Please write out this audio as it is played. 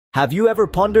Have you ever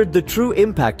pondered the true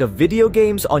impact of video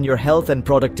games on your health and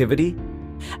productivity?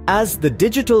 As the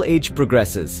digital age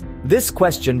progresses, this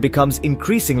question becomes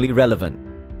increasingly relevant.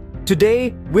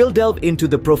 Today, we'll delve into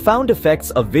the profound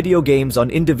effects of video games on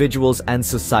individuals and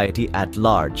society at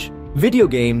large. Video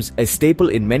games, a staple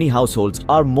in many households,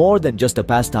 are more than just a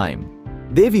pastime.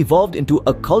 They've evolved into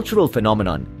a cultural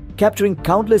phenomenon, capturing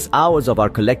countless hours of our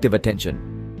collective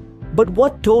attention. But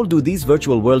what toll do these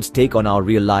virtual worlds take on our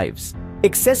real lives?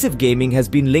 Excessive gaming has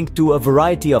been linked to a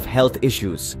variety of health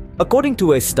issues. According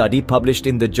to a study published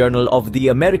in the Journal of the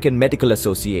American Medical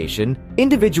Association,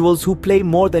 individuals who play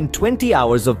more than 20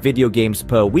 hours of video games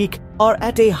per week are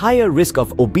at a higher risk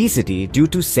of obesity due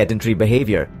to sedentary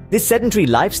behavior. This sedentary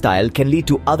lifestyle can lead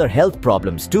to other health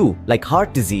problems too, like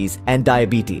heart disease and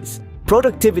diabetes.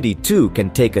 Productivity too can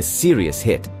take a serious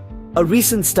hit. A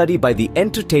recent study by the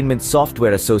Entertainment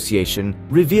Software Association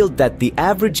revealed that the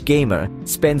average gamer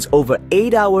spends over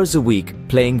 8 hours a week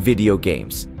playing video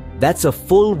games. That's a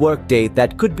full workday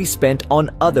that could be spent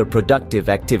on other productive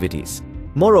activities.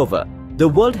 Moreover, the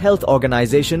World Health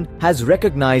Organization has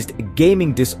recognized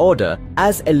gaming disorder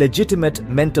as a legitimate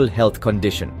mental health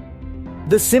condition.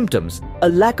 The symptoms: a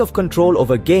lack of control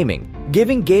over gaming,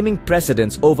 giving gaming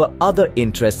precedence over other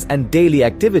interests and daily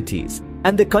activities,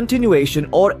 and the continuation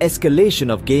or escalation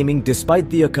of gaming despite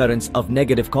the occurrence of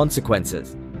negative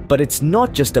consequences. But it's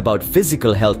not just about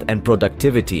physical health and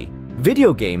productivity.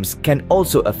 Video games can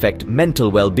also affect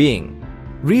mental well-being.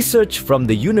 Research from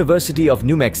the University of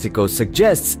New Mexico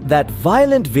suggests that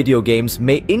violent video games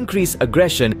may increase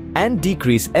aggression and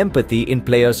decrease empathy in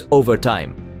players over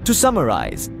time. To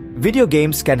summarize, video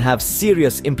games can have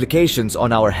serious implications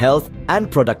on our health and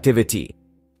productivity.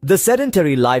 The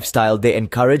sedentary lifestyle they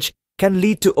encourage can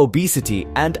lead to obesity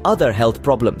and other health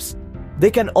problems. They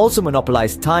can also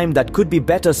monopolize time that could be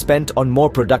better spent on more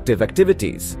productive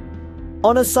activities.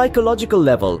 On a psychological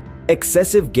level,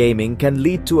 excessive gaming can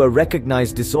lead to a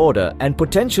recognized disorder and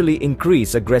potentially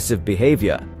increase aggressive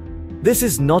behavior. This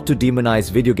is not to demonize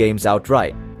video games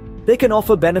outright. They can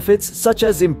offer benefits such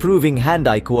as improving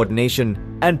hand-eye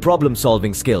coordination and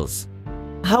problem-solving skills.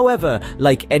 However,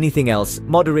 like anything else,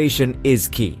 moderation is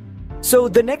key. So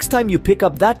the next time you pick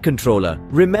up that controller,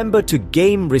 remember to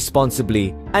game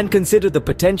responsibly and consider the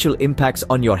potential impacts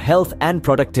on your health and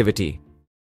productivity.